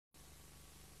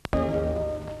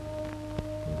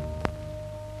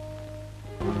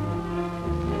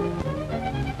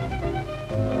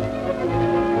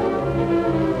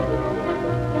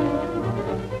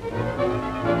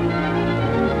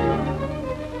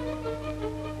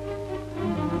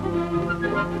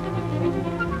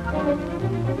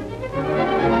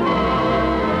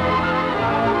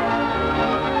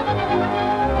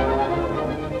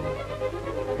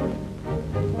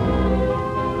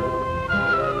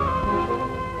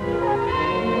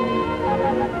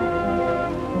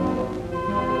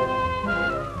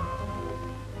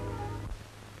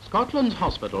Scotland's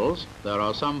hospitals, there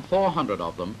are some 400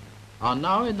 of them, are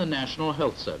now in the National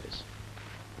Health Service.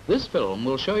 This film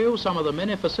will show you some of the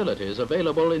many facilities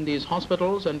available in these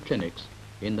hospitals and clinics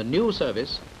in the new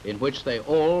service in which they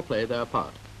all play their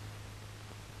part.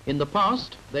 In the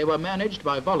past, they were managed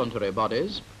by voluntary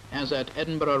bodies, as at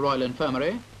Edinburgh Royal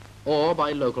Infirmary, or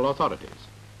by local authorities.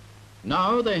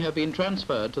 Now they have been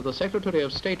transferred to the Secretary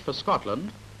of State for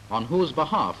Scotland, on whose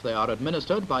behalf they are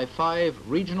administered by 5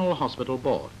 regional hospital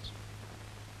boards.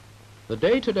 The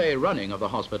day-to-day running of the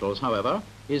hospitals, however,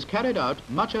 is carried out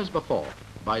much as before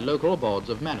by local boards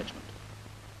of management.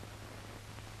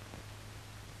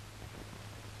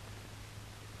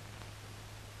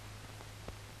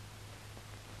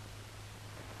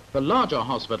 The larger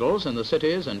hospitals in the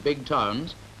cities and big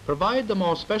towns provide the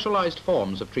more specialized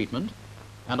forms of treatment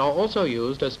and are also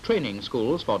used as training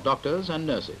schools for doctors and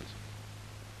nurses.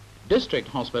 District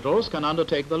hospitals can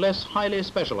undertake the less highly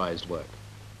specialized work.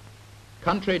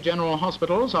 Country general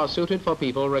hospitals are suited for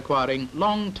people requiring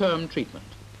long-term treatment,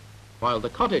 while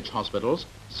the cottage hospitals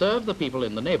serve the people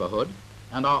in the neighborhood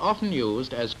and are often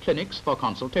used as clinics for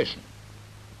consultation.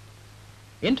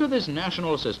 Into this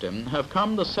national system have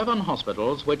come the 7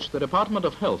 hospitals which the Department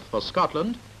of Health for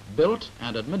Scotland built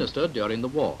and administered during the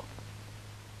war.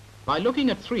 By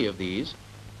looking at 3 of these,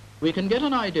 we can get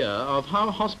an idea of how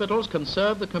hospitals can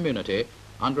serve the community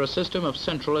under a system of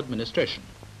central administration.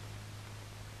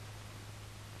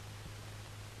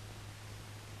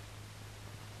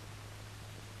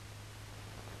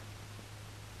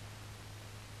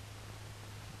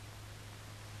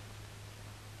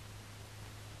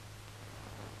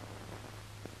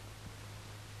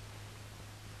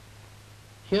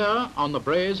 Here, on the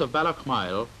braes of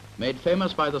Ballochmyle, made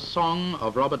famous by the song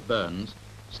of Robert Burns,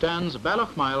 stands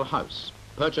Ballochmyle House,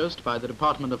 purchased by the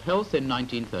Department of Health in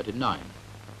 1939.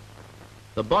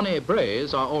 The bonny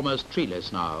braes are almost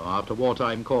treeless now after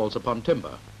wartime calls upon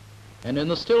timber, and in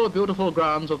the still beautiful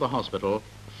grounds of the hospital,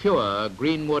 fewer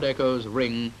greenwood echoes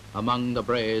ring among the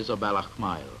braes of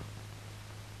Ballochmyle.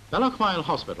 Ballochmyle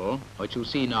Hospital, which you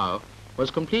see now, was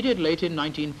completed late in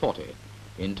 1940,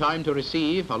 in time to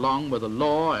receive, along with the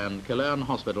Law and Killearn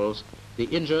hospitals, the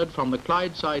injured from the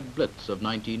Clydeside Blitz of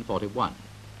 1941.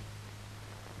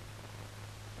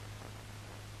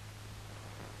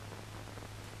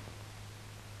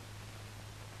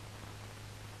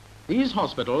 These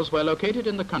hospitals were located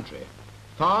in the country,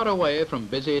 far away from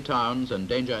busy towns and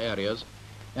danger areas,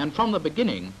 and from the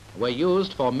beginning were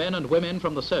used for men and women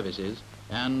from the services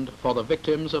and for the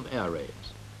victims of air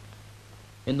raids.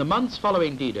 In the months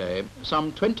following D-Day,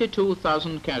 some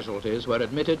 22,000 casualties were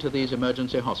admitted to these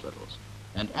emergency hospitals,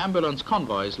 and ambulance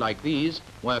convoys like these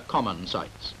were common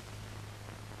sights.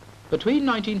 Between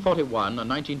 1941 and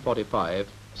 1945,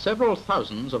 several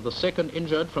thousands of the sick and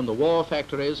injured from the war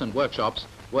factories and workshops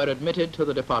were admitted to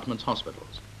the department's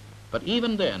hospitals. But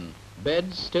even then,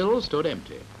 beds still stood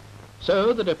empty.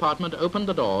 So the department opened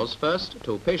the doors first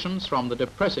to patients from the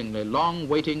depressingly long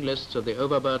waiting lists of the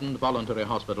overburdened voluntary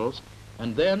hospitals,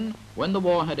 and then, when the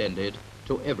war had ended,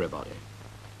 to everybody.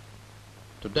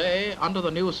 Today, under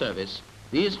the new service,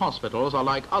 these hospitals are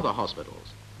like other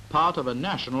hospitals, part of a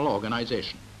national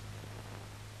organization.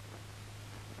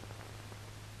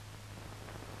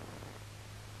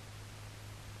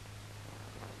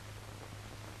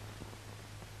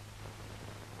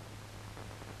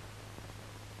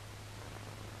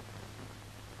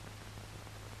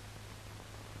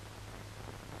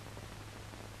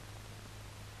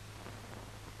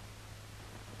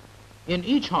 In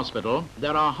each hospital,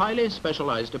 there are highly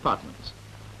specialized departments,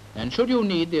 and should you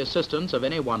need the assistance of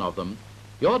any one of them,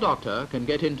 your doctor can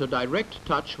get into direct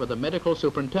touch with the medical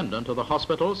superintendent of the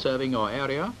hospital serving your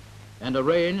area and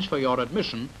arrange for your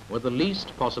admission with the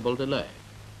least possible delay.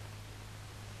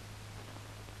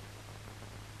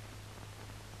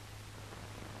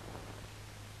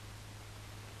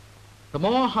 The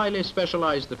more highly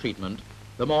specialized the treatment,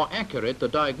 the more accurate the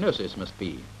diagnosis must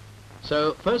be.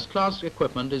 So first-class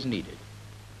equipment is needed.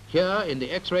 Here in the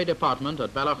X-ray department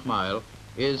at Ballochmyle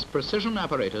is precision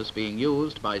apparatus being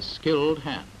used by skilled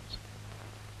hands.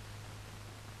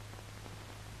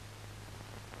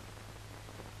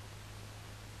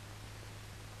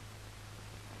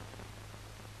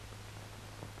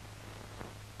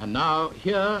 And now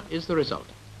here is the result.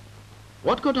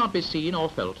 What could not be seen or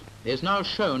felt is now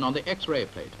shown on the X-ray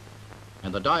plate,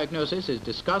 and the diagnosis is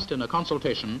discussed in a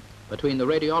consultation between the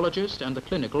radiologist and the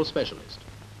clinical specialist.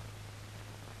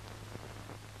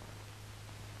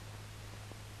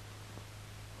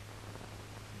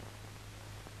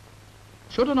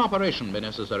 Should an operation be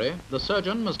necessary, the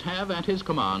surgeon must have at his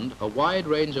command a wide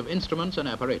range of instruments and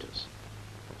apparatus.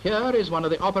 Here is one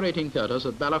of the operating theatres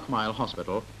at Ballochmyle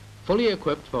Hospital, fully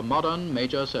equipped for modern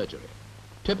major surgery,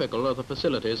 typical of the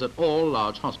facilities at all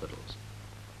large hospitals.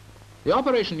 The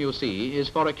operation you see is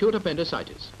for acute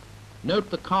appendicitis.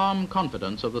 Note the calm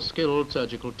confidence of the skilled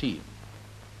surgical team.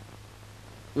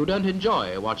 You don't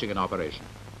enjoy watching an operation.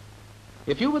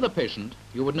 If you were the patient,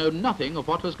 you would know nothing of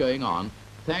what was going on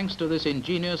thanks to this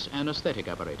ingenious anesthetic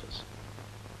apparatus.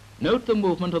 Note the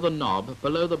movement of the knob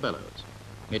below the bellows.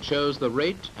 It shows the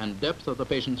rate and depth of the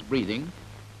patient's breathing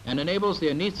and enables the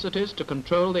anesthetist to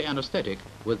control the anesthetic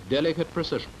with delicate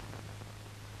precision.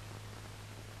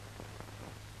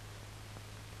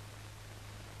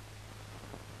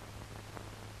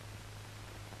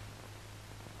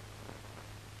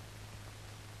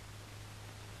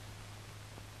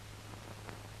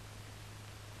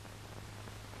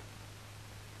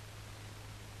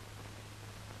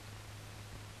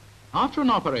 After an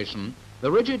operation,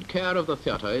 the rigid care of the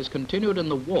theatre is continued in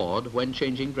the ward when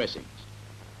changing dressings.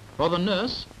 For the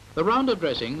nurse, the round of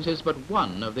dressings is but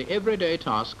one of the everyday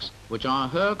tasks which are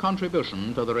her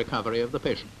contribution to the recovery of the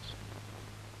patients.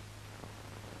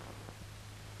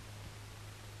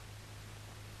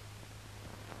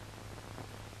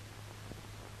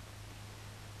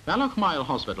 Ballochmyle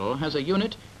Hospital has a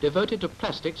unit devoted to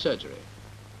plastic surgery.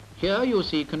 Here you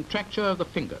see contracture of the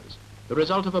fingers, the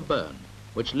result of a burn,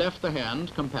 which left the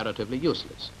hand comparatively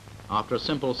useless. After a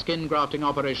simple skin grafting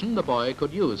operation, the boy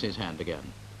could use his hand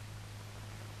again.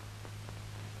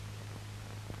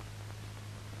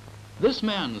 This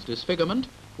man's disfigurement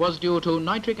was due to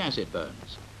nitric acid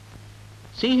burns.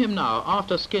 See him now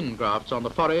after skin grafts on the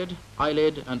forehead,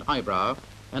 eyelid and eyebrow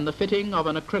and the fitting of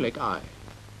an acrylic eye.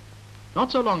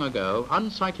 Not so long ago,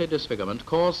 unsightly disfigurement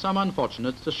caused some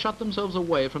unfortunates to shut themselves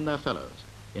away from their fellows.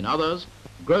 In others,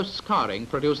 gross scarring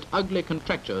produced ugly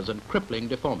contractures and crippling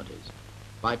deformities.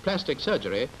 By plastic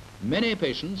surgery, many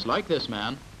patients, like this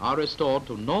man, are restored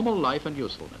to normal life and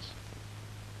usefulness.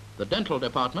 The dental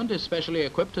department is specially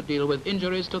equipped to deal with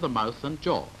injuries to the mouth and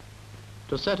jaw.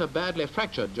 To set a badly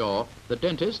fractured jaw, the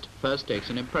dentist first takes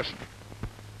an impression.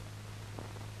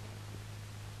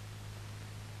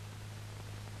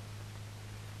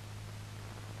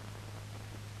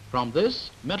 From this,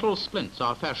 metal splints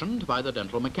are fashioned by the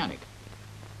dental mechanic.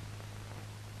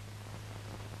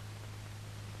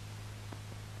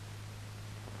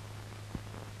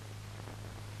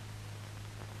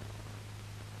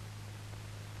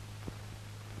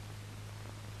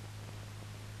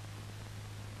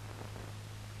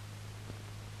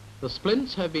 The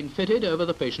splints have been fitted over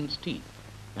the patient's teeth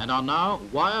and are now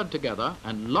wired together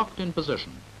and locked in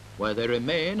position, where they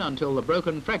remain until the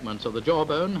broken fragments of the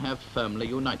jawbone have firmly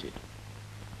united.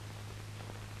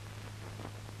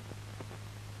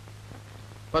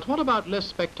 But what about less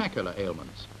spectacular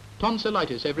ailments?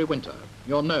 Tonsillitis every winter,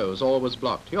 your nose always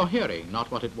blocked, your hearing not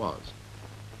what it was.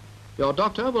 Your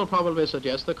doctor will probably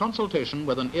suggest the consultation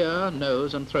with an ear,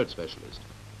 nose and throat specialist.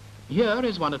 Here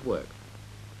is one at work.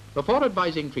 Before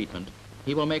advising treatment,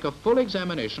 he will make a full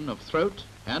examination of throat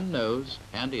and nose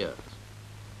and ears.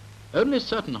 Only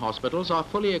certain hospitals are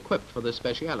fully equipped for this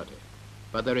speciality,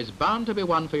 but there is bound to be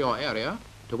one for your area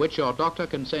to which your doctor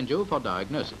can send you for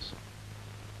diagnosis.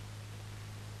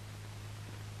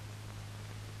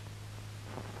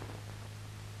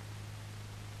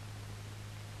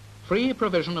 Free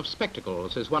provision of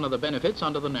spectacles is one of the benefits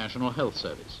under the National Health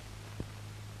Service.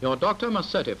 Your doctor must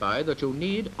certify that you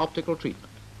need optical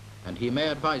treatment, and he may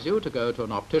advise you to go to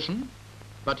an optician,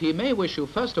 but he may wish you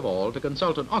first of all to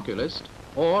consult an oculist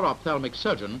or ophthalmic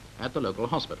surgeon at the local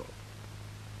hospital.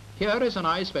 Here is an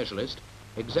eye specialist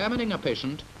examining a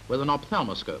patient with an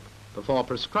ophthalmoscope before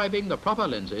prescribing the proper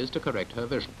lenses to correct her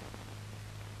vision.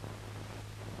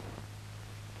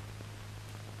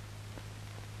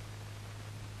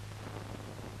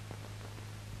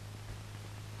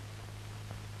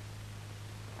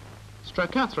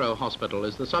 Stracathro Hospital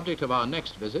is the subject of our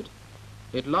next visit.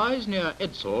 It lies near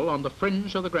Edsall on the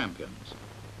fringe of the Grampians.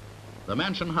 The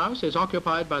mansion house is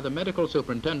occupied by the medical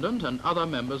superintendent and other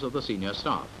members of the senior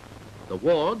staff. The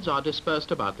wards are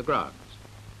dispersed about the grounds.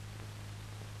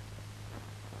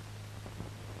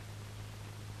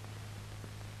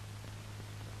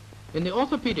 In the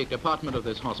orthopedic department of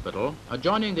this hospital,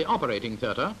 adjoining the operating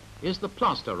theatre, is the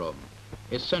plaster room,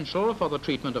 essential for the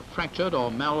treatment of fractured or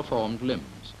malformed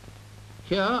limbs.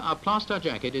 Here, a plaster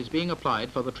jacket is being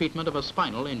applied for the treatment of a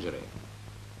spinal injury.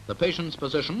 The patient's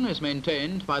position is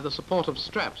maintained by the support of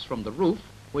straps from the roof,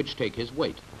 which take his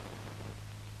weight.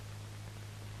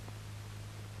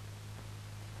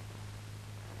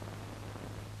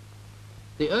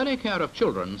 The early care of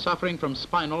children suffering from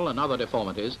spinal and other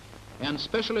deformities, and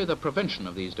especially the prevention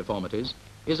of these deformities,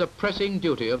 is a pressing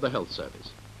duty of the health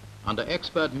service. Under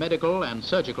expert medical and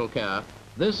surgical care,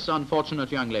 this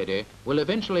unfortunate young lady will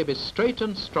eventually be straight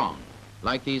and strong,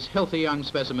 like these healthy young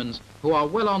specimens who are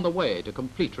well on the way to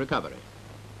complete recovery.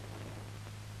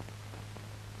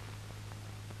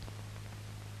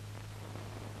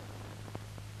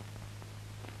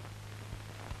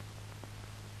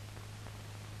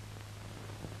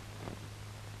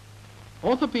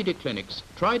 Orthopedic clinics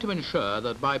try to ensure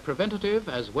that by preventative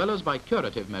as well as by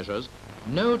curative measures,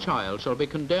 no child shall be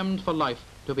condemned for life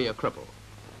to be a cripple.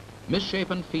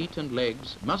 Misshapen feet and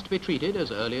legs must be treated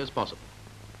as early as possible.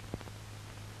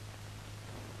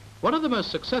 One of the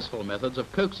most successful methods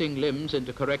of coaxing limbs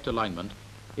into correct alignment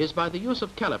is by the use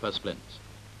of caliper splints.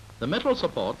 The metal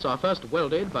supports are first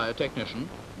welded by a technician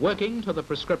working to the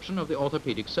prescription of the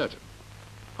orthopedic surgeon.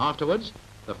 Afterwards,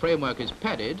 the framework is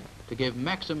padded to give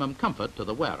maximum comfort to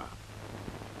the wearer.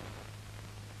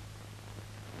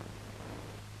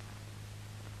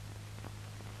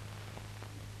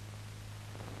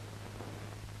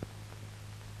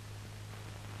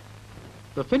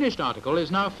 The finished article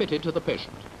is now fitted to the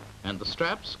patient, and the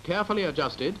straps carefully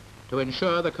adjusted to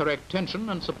ensure the correct tension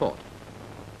and support.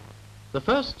 The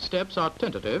first steps are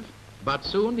tentative, but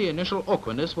soon the initial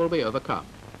awkwardness will be overcome,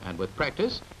 and with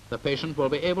practice, the patient will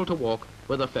be able to walk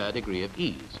with a fair degree of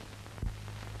ease.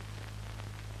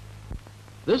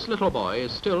 This little boy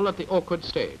is still at the awkward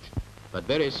stage, but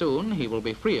very soon he will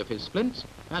be free of his splints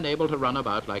and able to run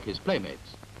about like his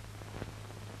playmates.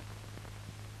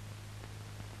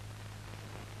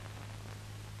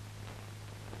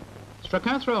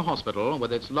 Stracathro Hospital,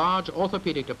 with its large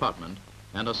orthopedic department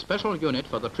and a special unit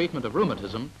for the treatment of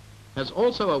rheumatism, has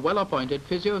also a well-appointed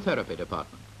physiotherapy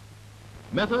department.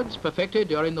 Methods perfected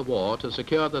during the war to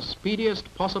secure the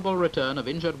speediest possible return of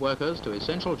injured workers to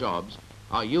essential jobs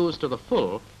are used to the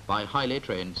full by highly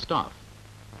trained staff.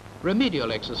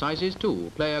 Remedial exercises, too,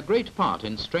 play a great part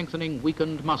in strengthening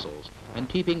weakened muscles and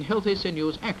keeping healthy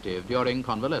sinews active during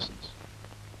convalescence.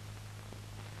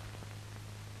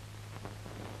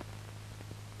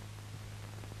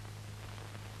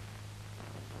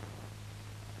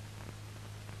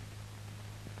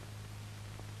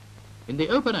 In the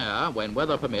open air, when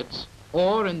weather permits,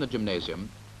 or in the gymnasium,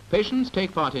 patients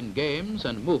take part in games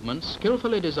and movements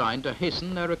skillfully designed to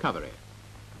hasten their recovery.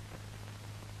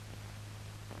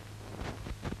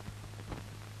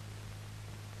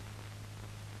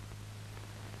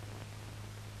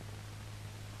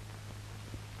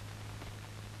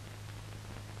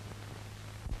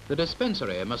 The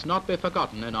dispensary must not be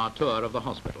forgotten in our tour of the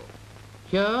hospital.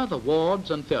 Here, the wards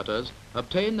and theatres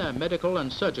obtain their medical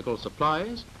and surgical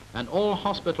supplies, and all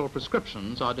hospital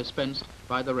prescriptions are dispensed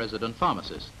by the resident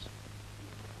pharmacists.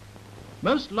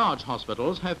 Most large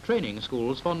hospitals have training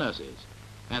schools for nurses.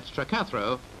 At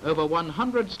Stracathro, over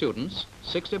 100 students,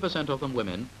 60% of them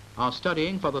women, are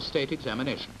studying for the state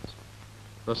examinations.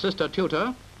 The sister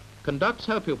tutor conducts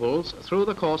her pupils through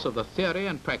the course of the theory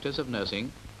and practice of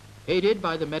nursing, aided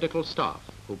by the medical staff,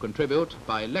 who contribute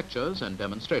by lectures and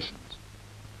demonstrations.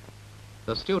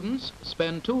 The students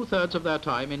spend 2/3 of their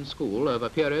time in school over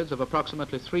periods of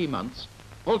approximately 3 months,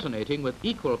 alternating with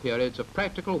equal periods of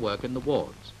practical work in the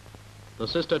wards. The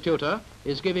sister tutor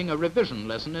is giving a revision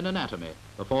lesson in anatomy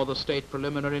before the state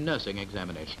preliminary nursing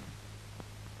examination.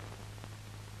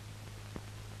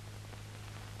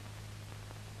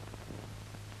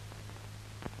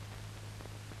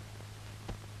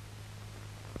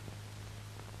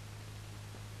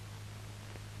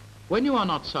 When you are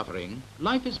not suffering,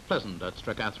 life is pleasant at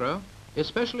Stracathro,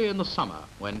 especially in the summer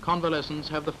when convalescents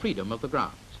have the freedom of the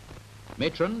grounds.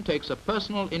 Matron takes a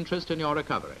personal interest in your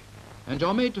recovery, and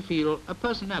you're made to feel a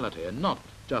personality and not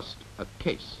just a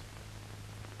case.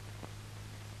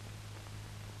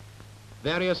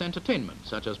 Various entertainments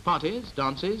such as parties,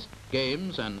 dances,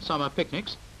 games and summer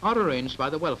picnics are arranged by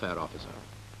the welfare officer.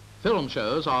 Film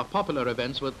shows are popular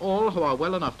events with all who are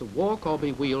well enough to walk or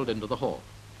be wheeled into the hall.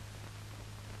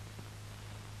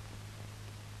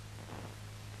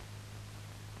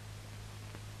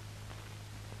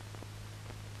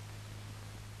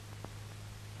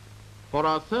 For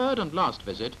our third and last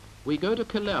visit, we go to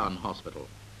Killearn Hospital,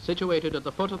 situated at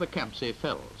the foot of the Campsie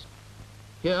Fells.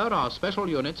 Here are special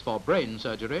units for brain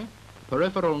surgery,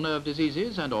 peripheral nerve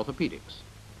diseases and orthopedics.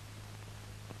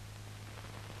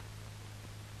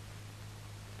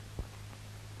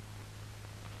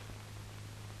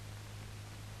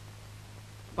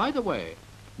 By the way,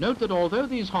 note that although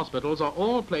these hospitals are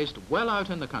all placed well out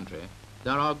in the country,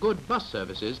 there are good bus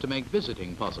services to make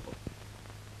visiting possible.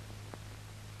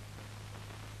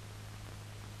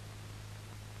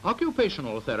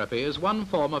 Occupational therapy is one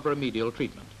form of remedial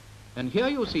treatment. And here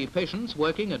you see patients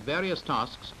working at various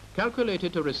tasks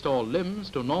calculated to restore limbs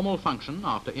to normal function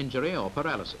after injury or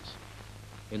paralysis.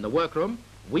 In the workroom,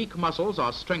 weak muscles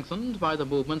are strengthened by the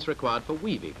movements required for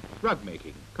weaving, rug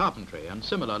making, carpentry, and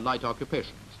similar light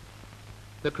occupations.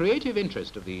 The creative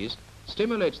interest of these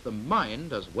stimulates the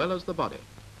mind as well as the body.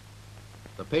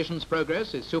 The patient's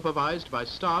progress is supervised by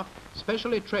staff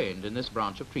specially trained in this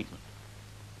branch of treatment.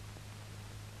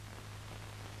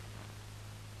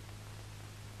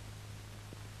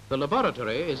 The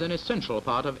laboratory is an essential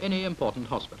part of any important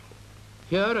hospital.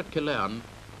 Here at Killearn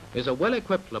is a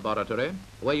well-equipped laboratory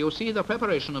where you see the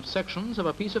preparation of sections of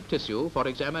a piece of tissue for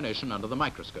examination under the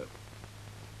microscope.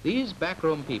 These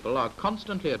backroom people are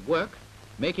constantly at work,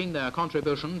 making their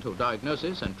contribution to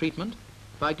diagnosis and treatment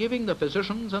by giving the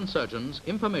physicians and surgeons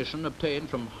information obtained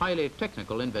from highly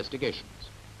technical investigations.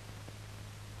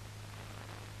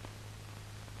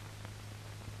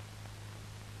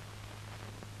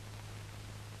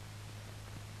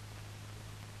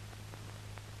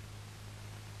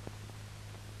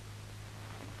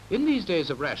 In these days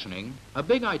of rationing, a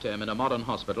big item in a modern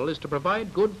hospital is to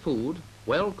provide good food,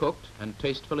 well cooked and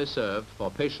tastefully served for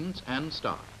patients and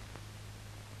staff.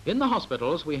 In the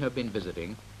hospitals we have been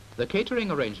visiting, the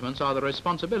catering arrangements are the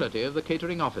responsibility of the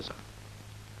catering officer.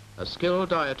 A skilled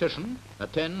dietitian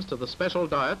attends to the special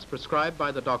diets prescribed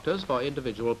by the doctors for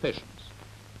individual patients.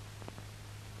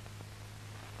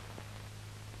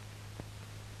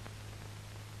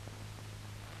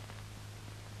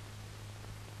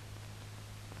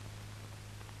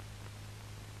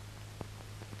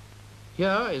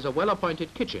 Here is a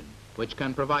well-appointed kitchen which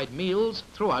can provide meals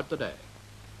throughout the day.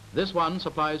 This one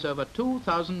supplies over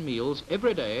 2,000 meals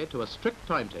every day to a strict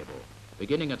timetable,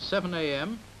 beginning at 7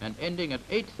 a.m. and ending at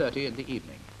 8:30 in the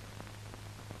evening.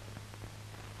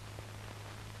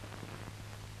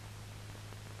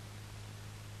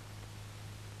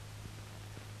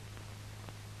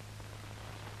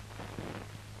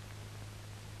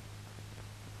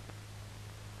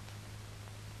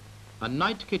 A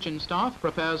night kitchen staff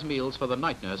prepares meals for the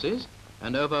night nurses,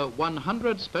 and over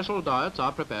 100 special diets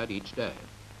are prepared each day.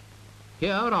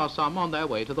 Here are some on their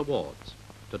way to the wards,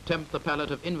 to tempt the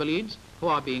palate of invalids who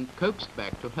are being coaxed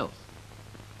back to health.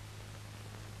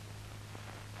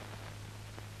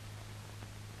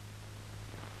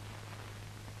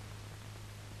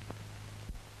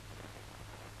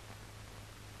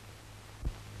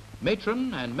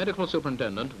 Matron and medical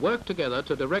superintendent work together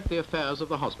to direct the affairs of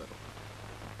the hospital.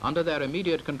 Under their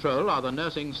immediate control are the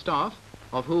nursing staff,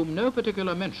 of whom no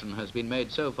particular mention has been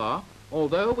made so far,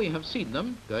 although we have seen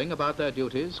them going about their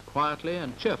duties quietly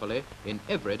and cheerfully in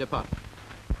every department.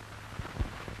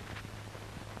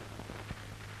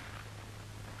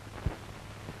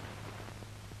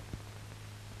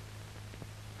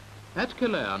 At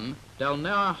Killearn,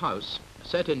 Dalnair House,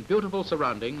 set in beautiful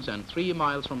surroundings and 3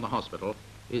 miles from the hospital,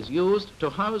 is used to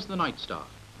house the night staff,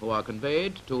 who are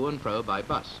conveyed to and fro by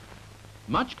bus.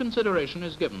 Much consideration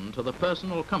is given to the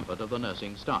personal comfort of the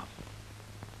nursing staff.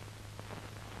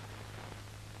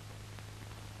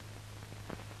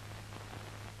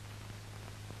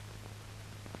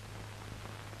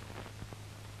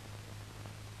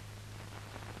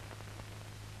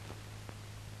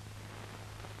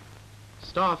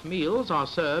 Staff meals are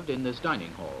served in this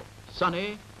dining hall,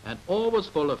 sunny and always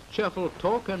full of cheerful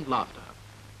talk and laughter.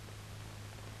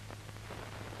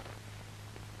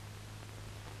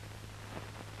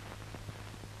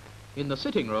 In the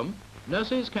sitting room,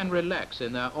 nurses can relax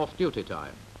in their off-duty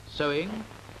time, sewing,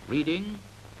 reading,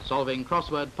 solving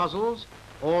crossword puzzles,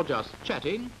 or just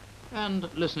chatting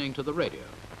and listening to the radio.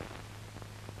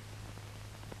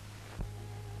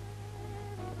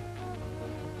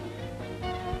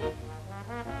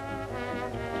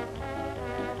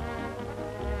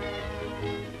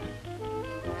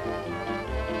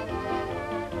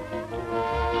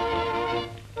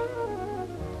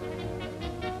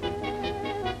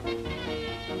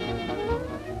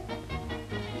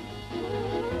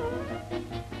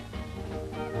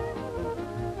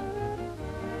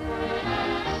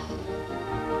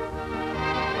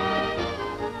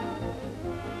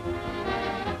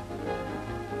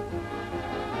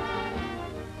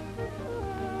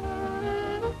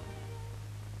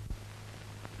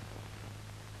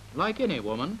 Like any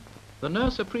woman, the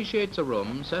nurse appreciates a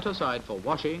room set aside for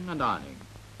washing and ironing.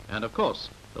 And of course,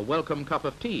 the welcome cup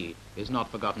of tea is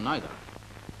not forgotten either.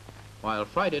 While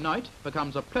Friday night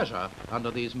becomes a pleasure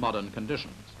under these modern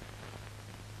conditions.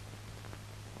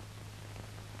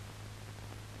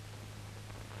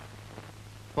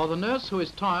 For the nurse who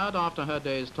is tired after her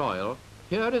day's toil,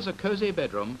 here is a cozy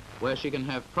bedroom where she can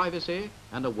have privacy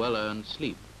and a well-earned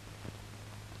sleep.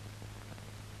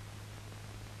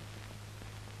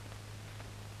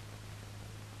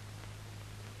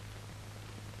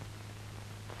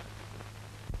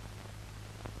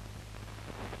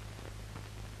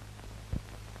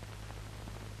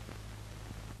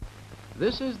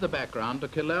 This is the background to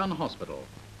Killearn Hospital,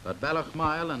 but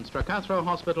Ballochmyle and Stracathro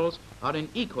hospitals are in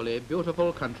equally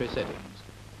beautiful country settings.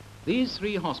 These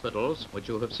three hospitals, which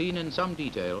you have seen in some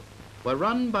detail, were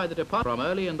run by the department from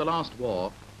early in the last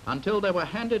war until they were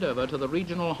handed over to the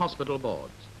regional hospital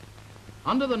boards.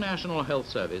 Under the National Health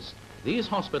Service, these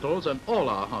hospitals and all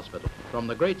our hospitals, from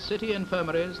the great city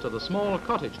infirmaries to the small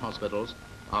cottage hospitals,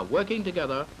 are working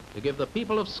together to give the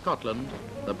people of Scotland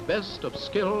the best of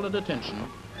skill and attention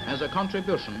as a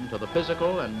contribution to the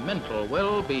physical and mental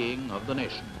well-being of the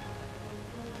nation.